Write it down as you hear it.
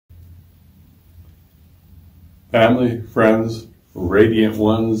family, friends, radiant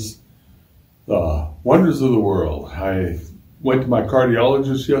ones, the wonders of the world. I went to my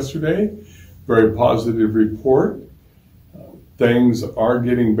cardiologist yesterday, very positive report. Things are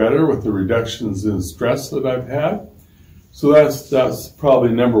getting better with the reductions in stress that I've had. So that's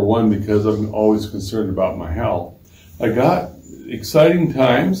probably number one, because I'm always concerned about my health. I got exciting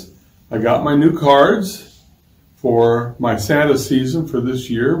times. I got my new cards for my Santa season for this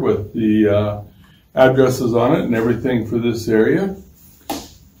year with the addresses on it and everything for this area.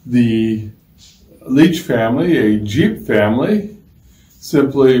 The Leach family, a Jeep family,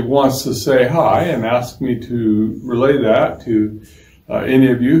 simply wants to say hi and ask me to relay that to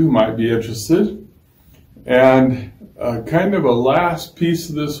any of you who might be interested. And kind of a last piece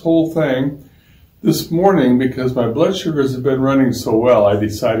of this whole thing, this morning, because my blood sugars have been running so well, I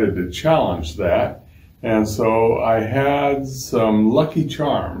decided to challenge that. And so I had some Lucky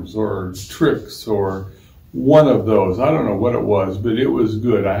Charms or tricks or one of those. I don't know what it was, but it was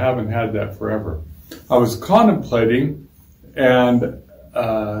good. I haven't had that forever. I was contemplating and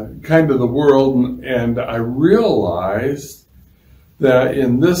kind of the world, and I realized that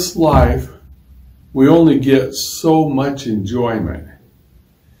in this life, we only get so much enjoyment.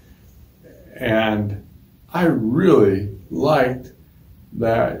 And I really liked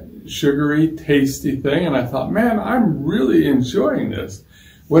that sugary, tasty thing, and I thought, man, I'm really enjoying this.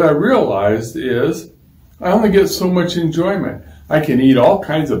 What I realized is I only get so much enjoyment. I can eat all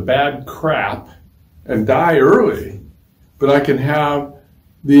kinds of bad crap and die early, but I can have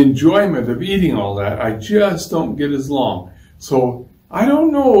the enjoyment of eating all that. I just don't get as long. So I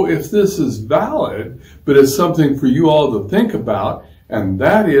don't know if this is valid, but it's something for you all to think about, and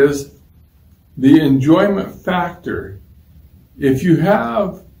that is the enjoyment factor. If you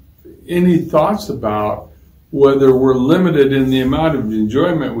have any thoughts about whether we're limited in the amount of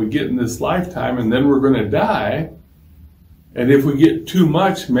enjoyment we get in this lifetime and then we're going to die, and if we get too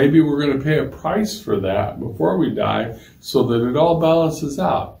much, maybe we're going to pay a price for that before we die so that it all balances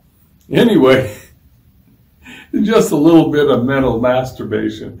out. Anyway, just a little bit of mental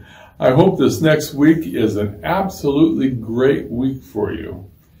masturbation. I hope this next week is an absolutely great week for you.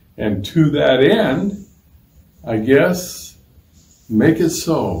 And to that end, I guess, make it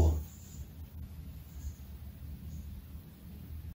so.